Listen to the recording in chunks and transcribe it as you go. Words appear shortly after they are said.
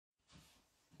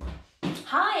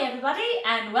Hi everybody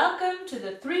and welcome to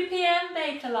the 3 PM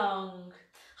Bake Along.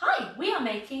 Hi, we are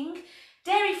making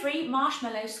dairy-free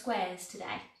marshmallow squares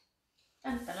today.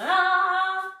 Dun, dun, dun,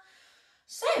 dun.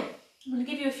 So, I'm going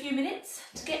to give you a few minutes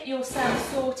to get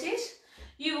yourself sorted.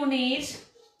 You will need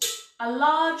a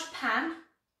large pan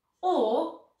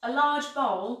or a large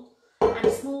bowl and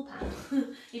a small pan.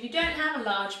 If you don't have a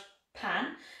large pan,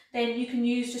 then you can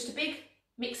use just a big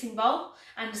mixing bowl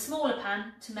and a smaller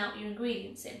pan to melt your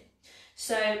ingredients in.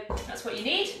 So that's what you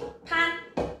need, pan.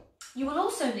 You will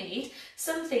also need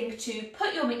something to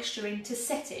put your mixture in to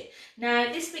set it.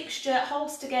 Now this mixture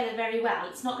holds together very well.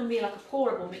 It's not going to be like a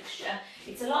pourable mixture.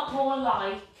 It's a lot more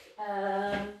like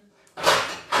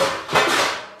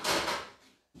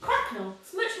cracknel.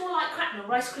 It's much more like cracknel,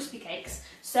 Rice Krispie cakes.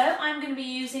 So I'm going to be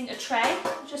using a tray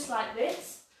just like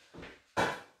this,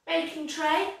 baking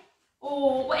tray,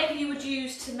 or whatever you would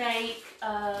use to make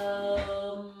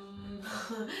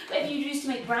whatever you use to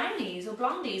make brownies or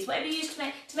blondies, whatever you use to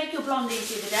make your blondies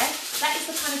the other day. That is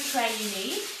the kind of tray you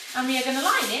need, and we are going to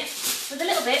line it with a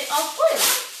little bit of foil.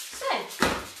 So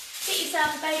get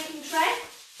yourself a baking tray,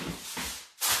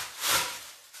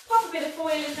 pop a bit of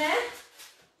foil in there,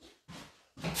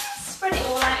 spread it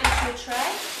all out into a tray,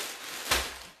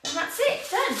 and that's it,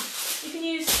 done. You can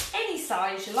use any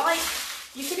size you like.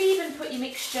 You could even put your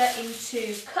mixture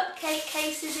into cupcake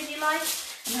cases if you like,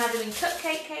 and have them in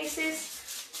cupcake cases.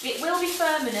 It will be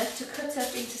firm enough to cut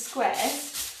up into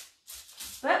squares,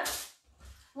 but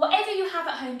whatever you have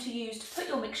at home to use to put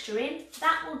your mixture in,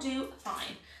 that will do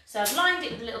fine. So I've lined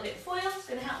it with a little bit of foil. It's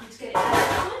going to help me to get it out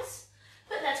afterwards.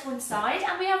 Put that to one side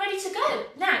and we are ready to go.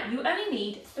 Now you only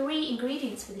need 3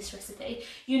 ingredients for this recipe.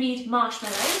 You need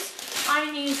marshmallows.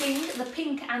 I'm using the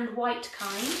pink and white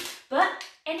kind, but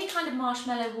any kind of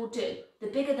marshmallow will do. The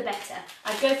bigger the better.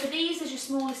 I'd go for these as your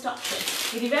smallest option.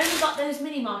 If you've only got those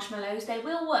mini marshmallows, they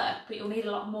will work, but you'll need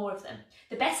a lot more of them.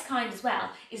 The best kind as well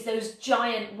is those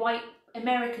giant white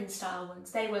American style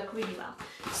ones. They work really well.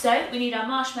 So we need our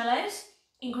marshmallows,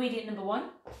 ingredient number 1.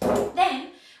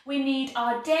 Then we need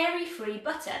our dairy-free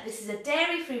butter. This is a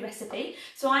dairy-free recipe,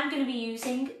 so I'm going to be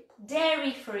using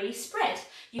dairy-free spread.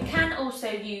 You can also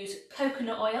use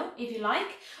coconut oil if you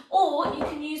like, or you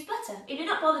can use butter. If you're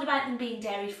not bothered about them being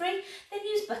dairy-free, then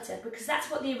use butter, because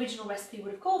that's what the original recipe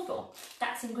would have called for.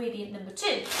 That's ingredient number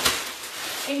 2.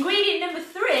 Ingredient number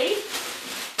 3,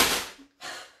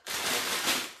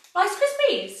 Rice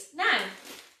Krispies. Now,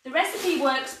 the recipe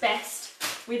works best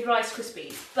with Rice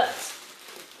Krispies, but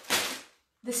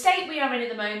the state we are in at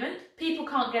the moment, people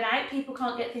can't get out, people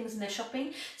can't get things in their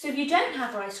shopping. So if you don't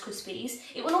have Rice Krispies,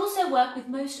 it will also work with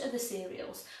most other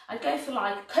cereals. I'd go for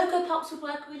like Cocoa Pops would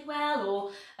work really well,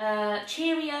 or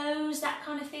Cheerios, that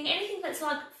kind of thing. Anything that's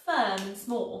like firm and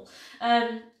small.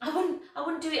 I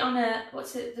wouldn't do it on a,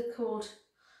 what's it they're called?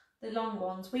 The long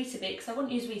ones, Weetabix. I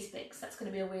wouldn't use Weetabix, that's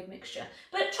going to be a weird mixture.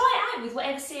 But try it out with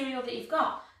whatever cereal that you've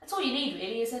got. That's all you need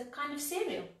really, is a kind of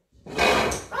cereal.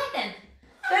 Right then.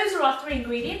 Those are our 3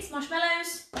 ingredients: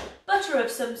 marshmallows, butter of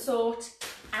some sort,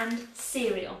 and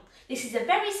cereal. This is a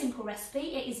very simple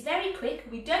recipe. It is very quick.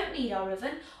 We don't need our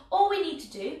oven. All we need to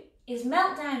do is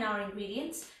melt down our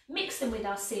ingredients, mix them with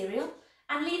our cereal,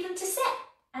 and leave them to set.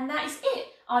 And that is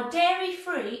it. Our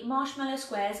dairy-free marshmallow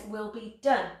squares will be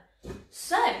done.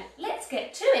 So let's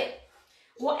get to it.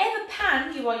 Whatever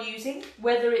pan you are using,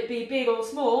 whether it be big or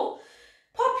small,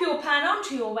 pop your pan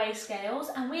onto your weigh scales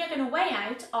and we are going to weigh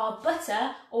out our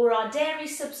butter or our dairy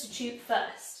substitute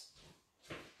first.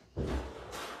 Woo,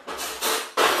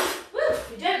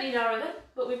 we don't need our oven,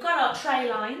 but we've got our tray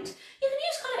lined. You can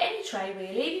use kind of any tray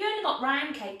really. If you've only got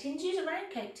round cake tins, use a round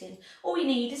cake tin. All you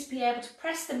need is to be able to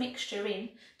press the mixture in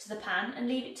to the pan and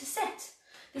leave it to set.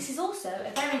 This is also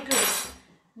a very good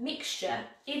mixture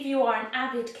if you are an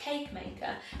avid cake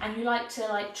maker and you like to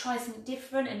try something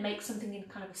different and make something in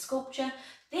kind of a sculpture.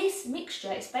 This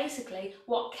mixture is basically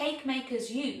what cake makers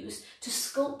use to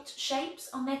sculpt shapes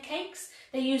on their cakes.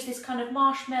 They use this kind of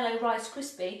marshmallow Rice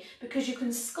Krispie because you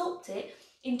can sculpt it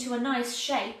into a nice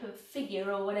shape of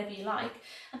figure or whatever you like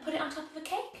and put it on top of a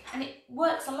cake, and it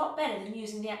works a lot better than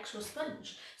using the actual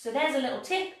sponge. So there's a little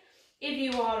tip. If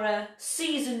you are a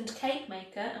seasoned cake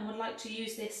maker and would like to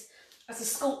use this as a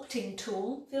sculpting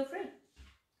tool, feel free.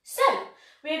 So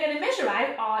we are going to measure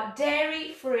out our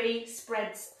dairy-free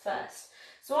spreads first.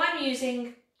 So I'm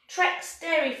using Trek's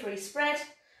dairy-free spread.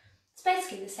 It's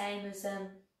basically the same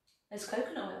as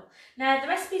coconut oil. Now the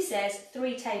recipe says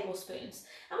 3 tablespoons.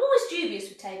 I'm always dubious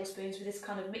with tablespoons with this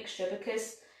kind of mixture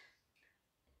because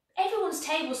everyone's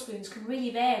tablespoons can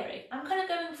really vary. I'm kind of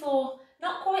going for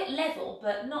not quite level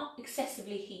but not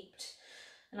excessively heaped.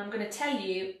 And I'm going to tell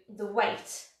you the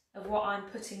weight of what I'm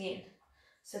putting in.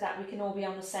 so that we can all be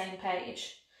on the same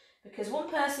page. Because one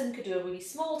person could do a really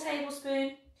small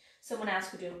tablespoon, someone else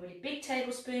could do a really big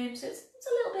tablespoon, so it's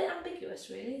a little bit ambiguous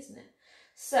really, isn't it?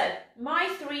 So my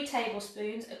 3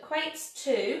 tablespoons equates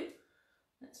to,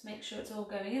 let's make sure it's all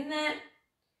going in there,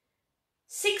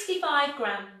 65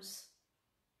 grams.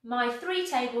 My 3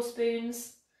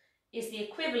 tablespoons is the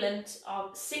equivalent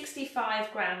of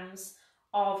 65 grams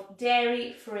of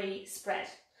dairy-free spread.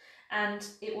 And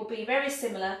it will be very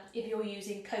similar if you're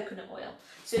using coconut oil.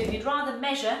 So if you'd rather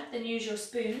measure than use your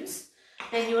spoons,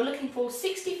 then you're looking for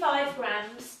 65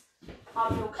 grams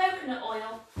of your coconut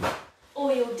oil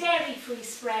or your dairy-free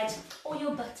spread or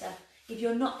your butter if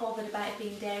you're not bothered about it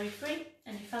being dairy-free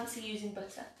and you fancy using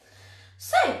butter.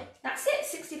 So that's it,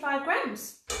 65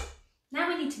 grams. Now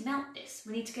we need to melt this.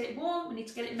 We need to get it warm, we need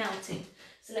to get it melting.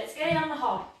 So let's get it on the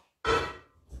hob.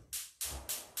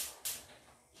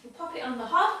 We'll pop it on the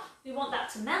hob. We want that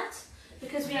to melt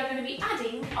because we are going to be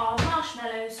adding our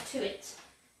marshmallows to it.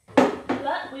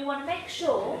 But we want to make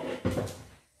sure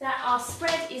that our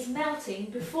spread is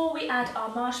melting before we add our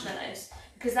marshmallows,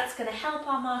 because that's going to help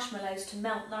our marshmallows to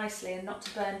melt nicely and not to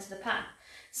burn to the pan.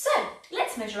 So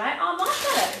let's measure out our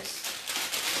marshmallows.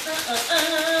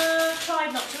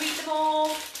 Tried not to eat them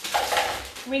all.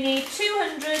 We need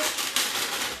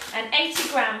 280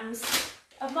 grams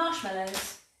of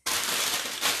marshmallows.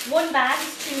 One bag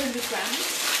is 200 grams,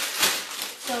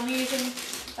 so I'm using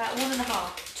about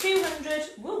 1.5.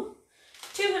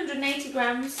 280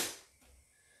 grams,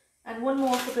 and one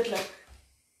more for good luck.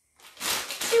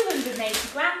 280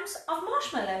 grams of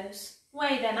marshmallows.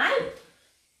 Weigh them out.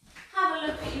 Have a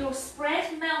look at your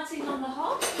spread melting on the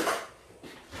hob.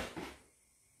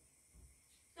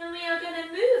 And we are going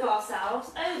to move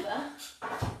ourselves over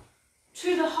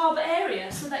to the hob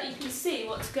area so that you can see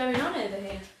what's going on over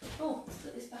here. Oh, let's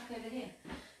put this back over here.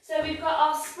 So we've got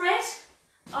our spread,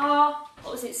 our,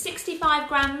 65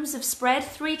 grams of spread,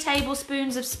 3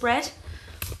 tablespoons of spread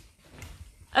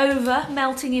over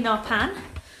melting in our pan.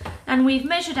 And we've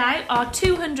measured out our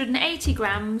 280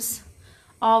 grams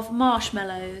of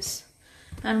marshmallows.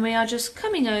 And we are just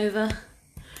coming over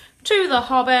to the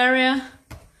hob area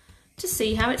to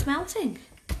see how it's melting.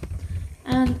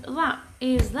 And that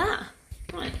is that.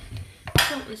 Right,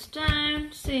 tilt this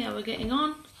down, see how we're getting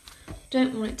on.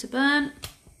 Don't want it to burn.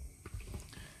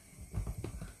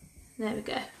 There we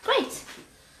go. Great.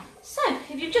 So,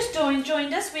 if you've just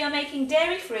joined us, we are making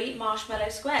dairy-free marshmallow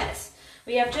squares.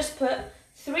 We have just put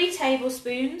 3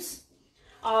 tablespoons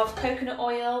of coconut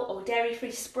oil or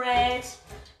dairy-free spread,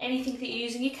 anything that you're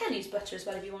using. You can use butter as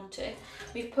well if you want to.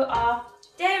 We've put our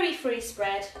dairy-free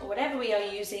spread, or whatever we are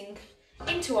using,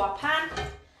 into our pan,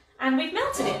 and we've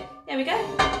melted it. There we go,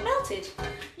 melted.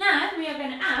 Now we are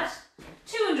going to add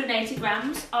 280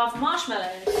 grams of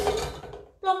marshmallows.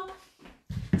 Plop.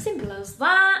 Simple as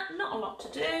that, not a lot to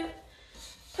do.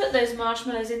 Put those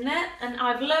marshmallows in there, and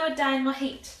I've lowered down my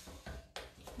heat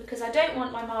because I don't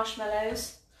want my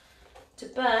marshmallows to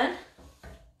burn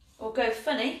or go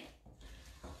funny.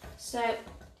 So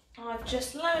I've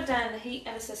just lowered down the heat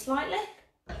ever so slightly.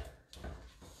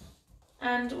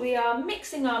 And we are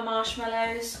mixing our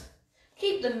marshmallows,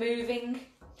 keep them moving,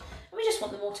 and we just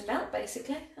want them all to melt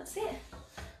basically, that's it.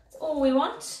 That's all we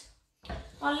want.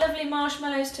 Our lovely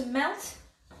marshmallows to melt.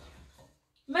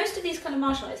 Most of these kind of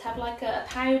marshmallows have like a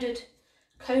powdered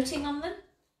coating on them,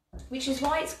 which is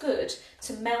why it's good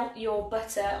to melt your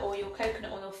butter or your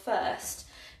coconut oil first,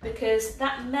 because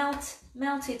that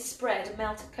melted spread of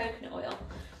melted coconut oil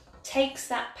takes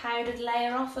that powdered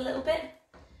layer off a little bit.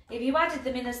 If you added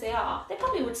them in as they are, they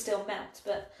probably would still melt,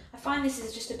 but I find this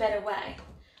is just a better way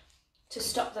to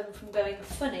stop them from going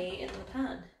funny in the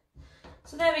pan.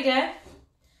 So there we go.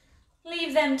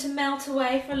 Leave them to melt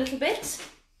away for a little bit.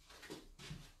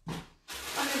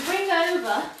 I'm going to bring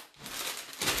over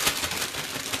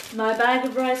my bag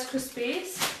of Rice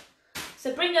Krispies.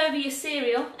 So bring over your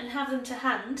cereal and have them to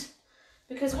hand,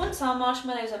 because once our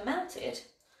marshmallows are melted,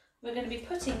 we're going to be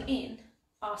putting in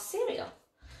our cereal.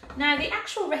 Now the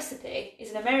actual recipe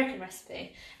is an American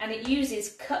recipe, and it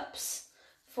uses cups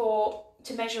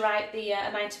to measure out the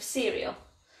amount of cereal,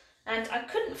 and I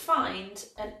couldn't find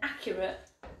an accurate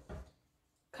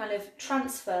kind of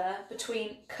transfer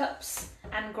between cups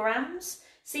and grams.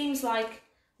 Seems like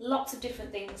lots of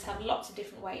different things have lots of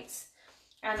different weights,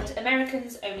 and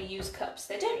Americans only use cups.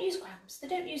 They don't use grams. They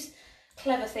don't use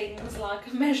clever things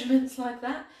like measurements like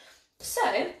that. So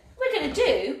we're going to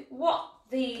do what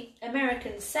the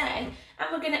Americans say, and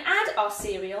we're going to add our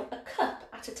cereal a cup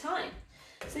at a time.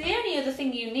 So the only other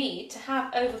thing you need to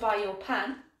have over by your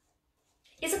pan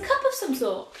is a cup of some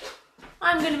sort.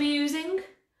 I'm going to be using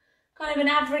kind of an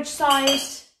average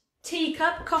sized tea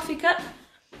cup, coffee cup.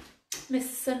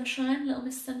 Miss Sunshine, little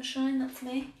Miss Sunshine, that's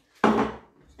me. And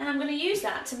I'm going to use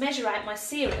that to measure out my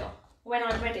cereal when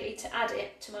I'm ready to add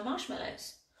it to my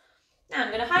marshmallows. Now I'm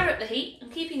going to higher up the heat. I'm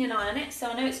keeping an eye on it so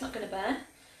I know it's not going to burn.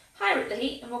 Higher up the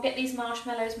heat and we'll get these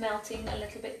marshmallows melting a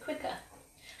little bit quicker.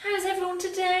 How's everyone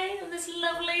today on this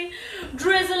lovely,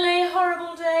 drizzly,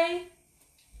 horrible day?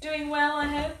 Doing well, I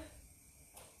hope?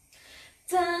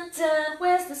 Dun dun,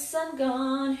 where's the sun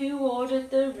gone? Who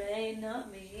ordered the rain? Not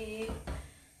me.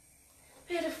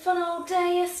 We had a fun old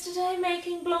day yesterday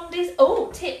making blondies.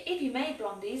 Oh, tip, if you made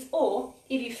blondies or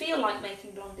if you feel like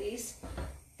making blondies,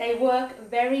 they work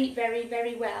very, very,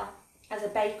 very well as a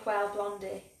Bakewell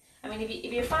blondie. I mean,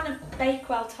 if you're a fan of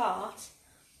Bakewell tart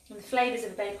and the flavours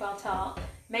of a Bakewell tart,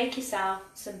 make yourself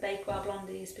some Bakewell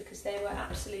blondies because they were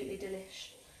absolutely delish.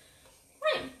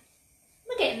 Right,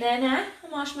 we're getting there now. The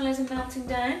marshmallows are melting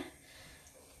down.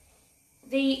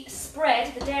 The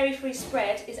spread, the dairy-free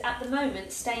spread, is at the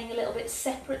moment staying a little bit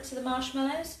separate to the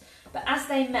marshmallows, but as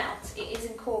they melt, it is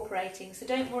incorporating. So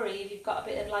don't worry if you've got a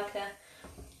bit of like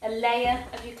a layer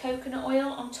of your coconut oil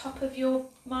on top of your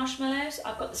marshmallows.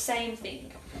 I've got the same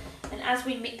thing. And as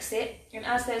we mix it, and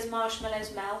as those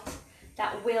marshmallows melt,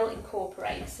 that will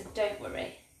incorporate, so don't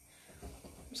worry.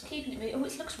 I'm just keeping it moving. Oh,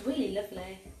 it looks really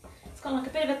lovely. It's got like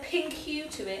a bit of a pink hue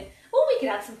to it. Oh, we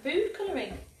could add some food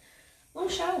colouring. Oh,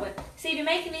 shall we? See, if you're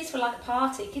making these for like a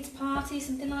party, kids' party,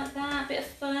 something like that, a bit of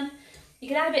fun, you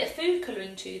could add a bit of food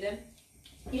colouring to them,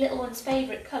 your little one's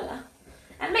favourite colour,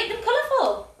 and make them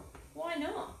colourful. Why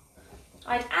not?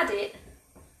 I'd add it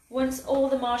once all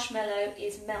the marshmallow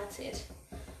is melted.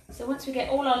 So once we get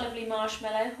all our lovely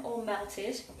marshmallow all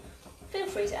melted, feel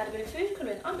free to add a bit of food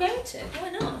colouring. I'm going to.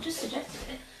 Why not? I've just suggested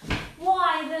it.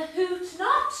 Why the hoot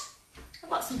not? I've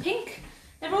got some pink.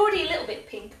 They're already a little bit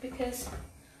pink because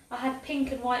I had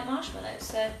pink and white marshmallows,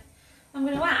 so I'm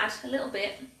going to add a little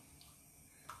bit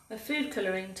of food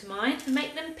colouring to mine and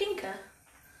make them pinker.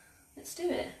 Let's do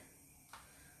it.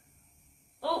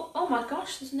 Oh my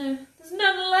gosh, there's none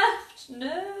left.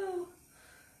 No.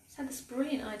 Just had this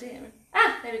brilliant idea.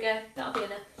 Ah, there we go. That'll be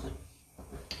enough.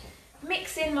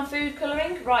 Mix in my food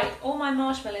colouring. Right, all my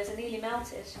marshmallows are nearly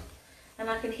melted and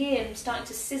I can hear them starting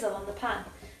to sizzle on the pan.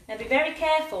 Now be very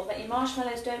careful that your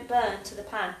marshmallows don't burn to the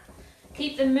pan.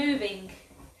 Keep them moving.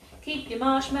 Keep your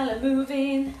marshmallow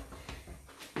moving.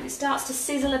 If it starts to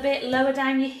sizzle a bit, lower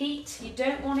down your heat. You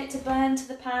don't want it to burn to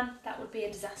the pan. That would be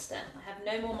a disaster. I have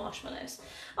no more marshmallows.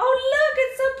 Oh look,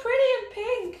 it's so pretty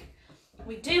and pink.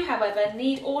 We do, however,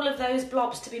 need all of those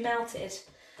blobs to be melted.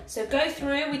 So go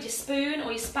through with your spoon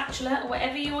or your spatula or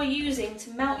whatever you're using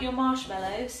to melt your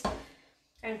marshmallows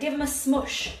and give them a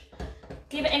smush.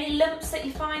 Give it any lumps that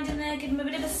you find in there, give them a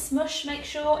bit of a smush, make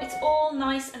sure it's all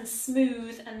nice and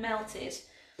smooth and melted.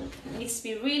 It needs to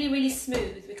be really, really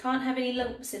smooth. We can't have any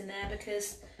lumps in there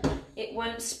because it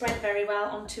won't spread very well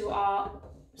onto our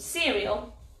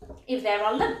cereal if there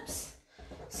are lumps.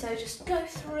 So just go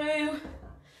through,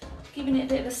 giving it a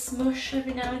bit of a smush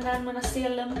every now and then when I see a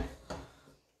lump.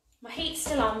 My heat's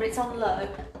still on, but it's on low.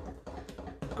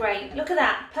 Great, look at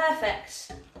that,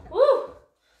 perfect. Woo!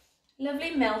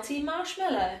 Lovely melty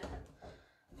marshmallow.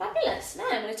 Fabulous. Now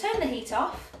I'm going to turn the heat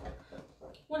off.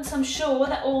 Once I'm sure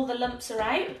that all the lumps are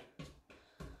out,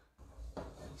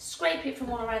 scrape it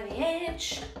from all around the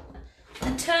edge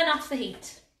and turn off the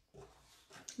heat.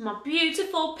 My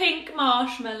beautiful pink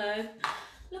marshmallow.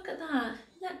 Look at that.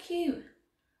 Isn't that cute?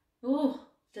 Oh,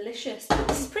 delicious.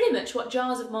 This is pretty much what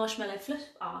jars of marshmallow fluff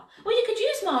are. Well, you could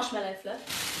use marshmallow fluff.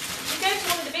 You go to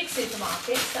one of the big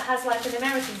supermarkets that has like an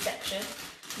American section.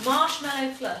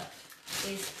 Marshmallow fluff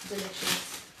is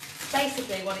delicious. It's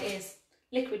basically what it is.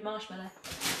 Liquid marshmallow.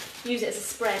 Use it as a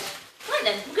spread. Right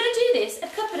then, we're going to do this a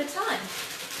cup at a time.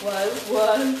 Whoa,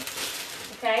 whoa.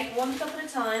 Okay, one cup at a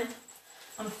time.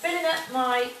 I'm filling up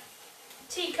my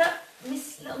teacup,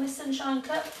 little Miss Sunshine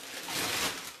cup,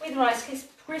 with Rice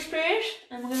Krispies,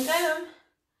 and we're going to go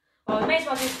well, we may as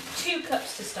well do 2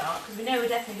 cups to start, because we know we're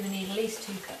definitely going to need at least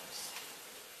 2 cups.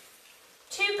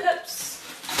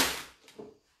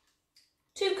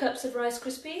 2 cups of Rice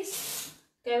Krispies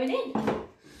going in.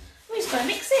 We're just going to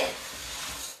mix it.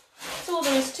 That's all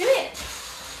there is to it.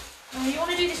 Now you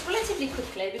want to do this relatively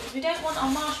quickly because we don't want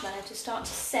our marshmallow to start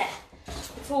to set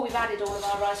before we've added all of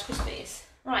our Rice Krispies.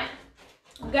 Right,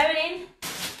 I'm going in.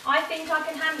 I think I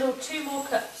can handle 2 more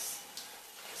cups.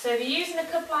 So if you're using a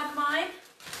cup like mine,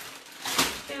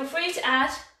 feel free to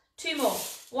add 2 more.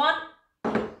 1,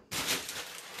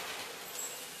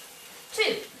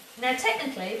 2. Now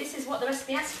technically this is what the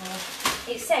recipe asked for.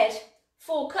 It said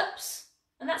 4 cups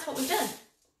and that's what we've done.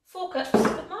 4 cups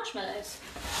of marshmallows.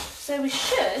 So we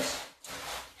should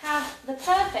have the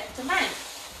perfect amount.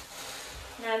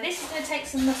 Now Now this is going to take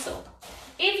some muscle.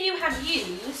 If you have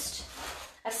used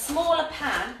a smaller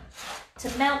pan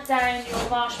to melt down your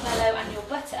marshmallow and your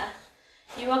butter,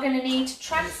 you are going to need to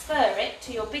transfer it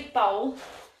to your big bowl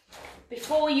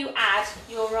before you add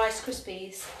your Rice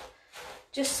Krispies,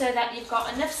 just so that you've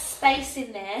got enough space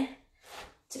in there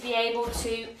to be able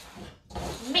to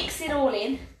mix it all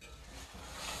in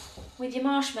with your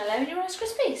marshmallow and your Rice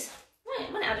Krispies. Right,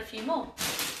 I'm going to add a few more.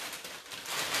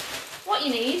 What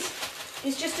you need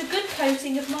is just a good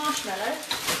coating of marshmallow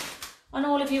on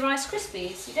all of your Rice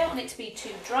Krispies. You don't want it to be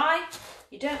too dry,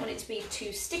 you don't want it to be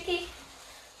too sticky.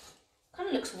 Kind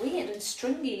of looks weird and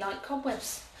stringy like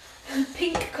cobwebs.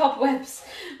 Pink cobwebs.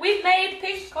 We've made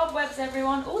pink cobwebs,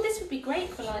 everyone. Oh, this would be great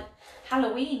for like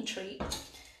Halloween treat.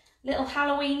 Little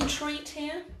Halloween treat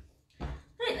here.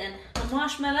 Right then, our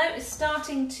marshmallow is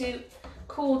starting to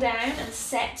cool down and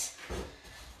set.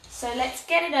 So let's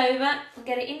get it over and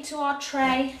get it into our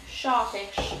tray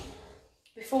sharpish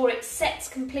before it sets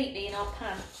completely in our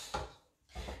pan.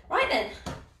 Right then,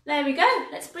 there we go.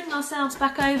 Let's bring ourselves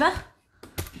back over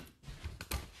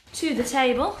to the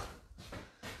table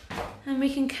and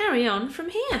we can carry on from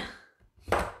here.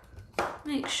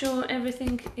 Make sure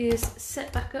everything is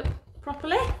set back up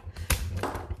properly.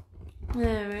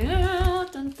 There we go.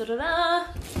 Dun, da, da, da.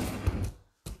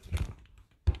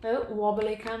 Oh,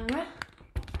 wobbly camera.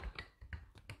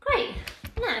 Great.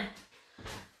 Now,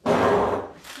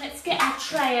 let's get our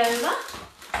tray over.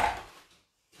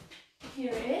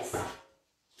 Here it is.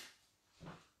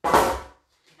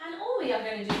 And all we are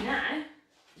going to do now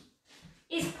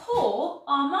is pour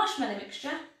our marshmallow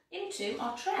mixture into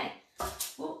our tray.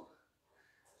 Whoa.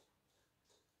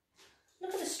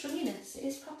 Look at the stringiness, it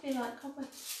is properly like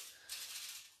cobwebs.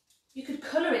 You could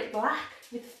colour it black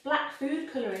with black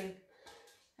food colouring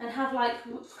and have like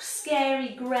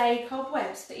scary grey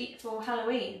cobwebs for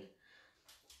Halloween.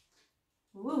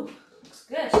 Ooh, looks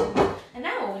good. And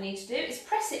now all we need to do is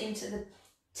press it into the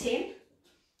tin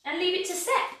and leave it to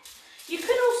set. You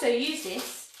could also use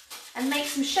this and make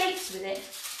some shapes with it.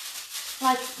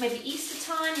 Like maybe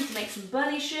Easter time, you can make some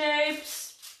bunny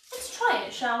shapes. Let's try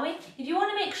it, shall we? If you want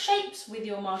to make shapes with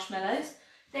your marshmallows,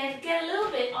 then get a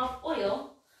little bit of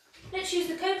oil. Let's use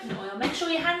the coconut oil. Make sure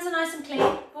your hands are nice and clean.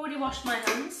 I've already washed my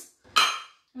hands.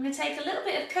 I'm going to take a little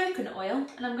bit of coconut oil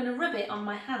and I'm going to rub it on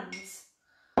my hands.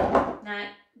 Now,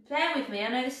 bear with me. I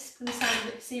know this is going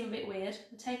to seem a bit weird.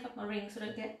 I'll take off my ring so I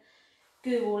don't get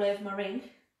goo all over my ring.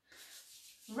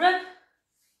 Rub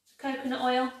coconut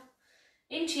oil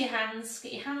into your hands,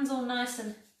 get your hands all nice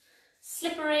and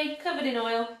slippery, covered in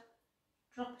oil.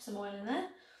 Drop some oil in there.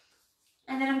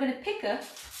 And then I'm going to pick up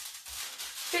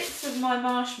bits of my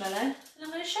marshmallow and I'm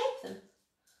going to shape them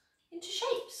into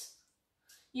shapes.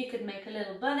 You could make a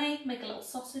little bunny, make a little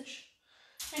sausage,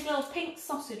 make a little pink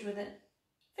sausage with it.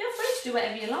 Feel free to do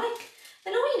whatever you like.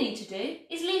 Then all you need to do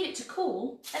is leave it to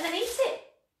cool and then eat it.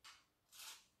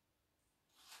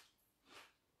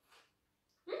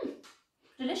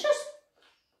 Delicious.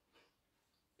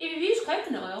 If you've used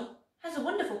coconut oil, it has a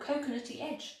wonderful coconutty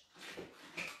edge.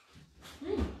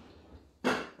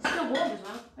 Still warm as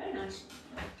well, very nice.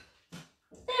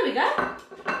 There we go.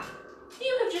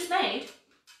 You have just made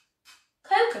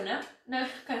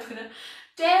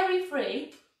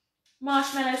dairy-free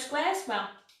marshmallow squares. Well,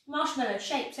 marshmallow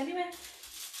shapes anyway.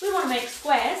 We want to make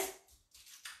squares.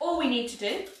 All we need to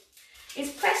do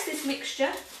is press this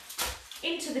mixture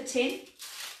into the tin.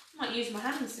 I might use my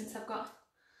hands since I've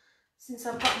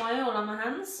got my oil on my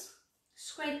hands.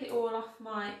 Scrape it all off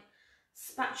my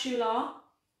spatula.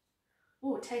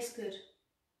 Oh, it tastes good.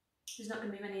 There's not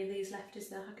going to be many of these left, is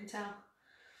there? I can tell.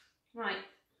 Right.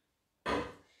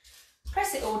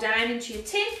 Press it all down into your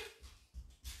tin.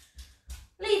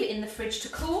 Leave it in the fridge to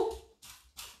cool.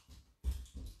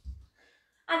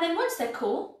 And then once they're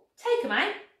cool, take them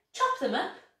out, chop them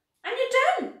up, and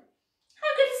you're done.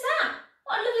 How good is that?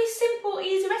 What a lovely, simple,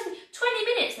 easy recipe. 20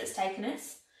 minutes that's taken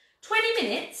us. 20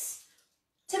 minutes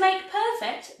to make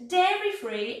perfect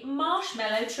dairy-free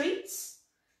marshmallow treats.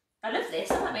 I love this.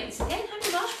 I might make this again. How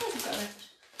many marshmallows have I got left?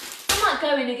 I might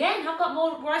go in again. I've got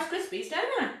more Rice Krispies,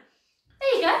 don't I?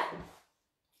 There you go.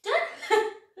 Done.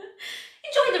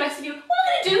 Enjoy the rest of you. What am I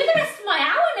going to do with the rest of my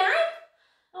hour now?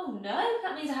 Oh no,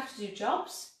 that means I have to do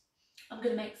jobs. I'm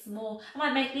going to make some more. I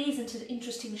might make these into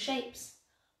interesting shapes.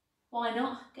 Why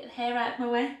not? Get the hair out of my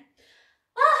way. Well,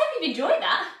 I hope you've enjoyed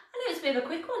that. I know it's a bit of a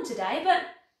quick one today, but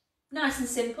nice and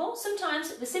simple.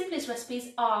 Sometimes the simplest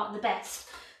recipes are the best.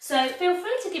 So feel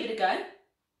free to give it a go.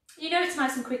 You know it's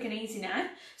nice and quick and easy now.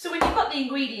 So when you've got the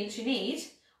ingredients you need,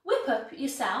 whip up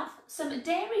yourself some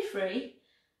dairy-free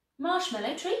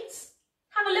marshmallow treats.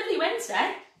 Have a lovely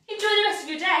Wednesday. Enjoy the rest of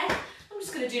your day. I'm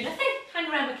just going to do nothing. Hang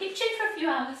around my kitchen for a few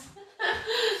hours.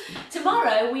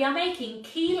 Tomorrow we are making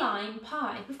key lime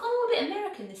pie. We've gone a little bit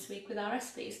American this week with our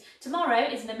recipes. Tomorrow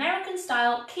is an American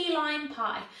style key lime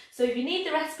pie. So if you need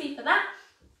the recipe for that,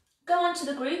 go onto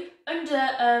the group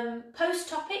under post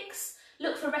topics,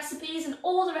 look for recipes, and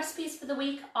all the recipes for the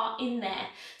week are in there.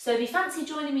 So if you fancy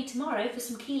joining me tomorrow for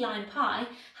some key lime pie,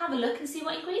 have a look and see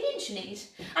what ingredients you need.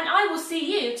 And I will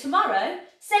see you tomorrow,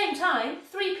 same time,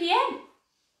 3 p.m.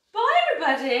 Bye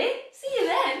everybody, see you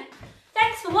then.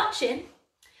 Thanks for watching.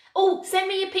 Oh, send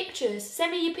me your pictures.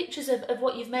 Send me your pictures of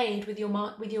what you've made with your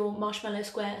marshmallow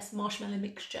squares, marshmallow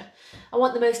mixture. I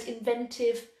want the most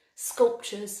inventive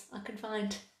sculptures I can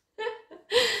find.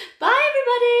 Bye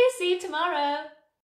everybody, see you tomorrow.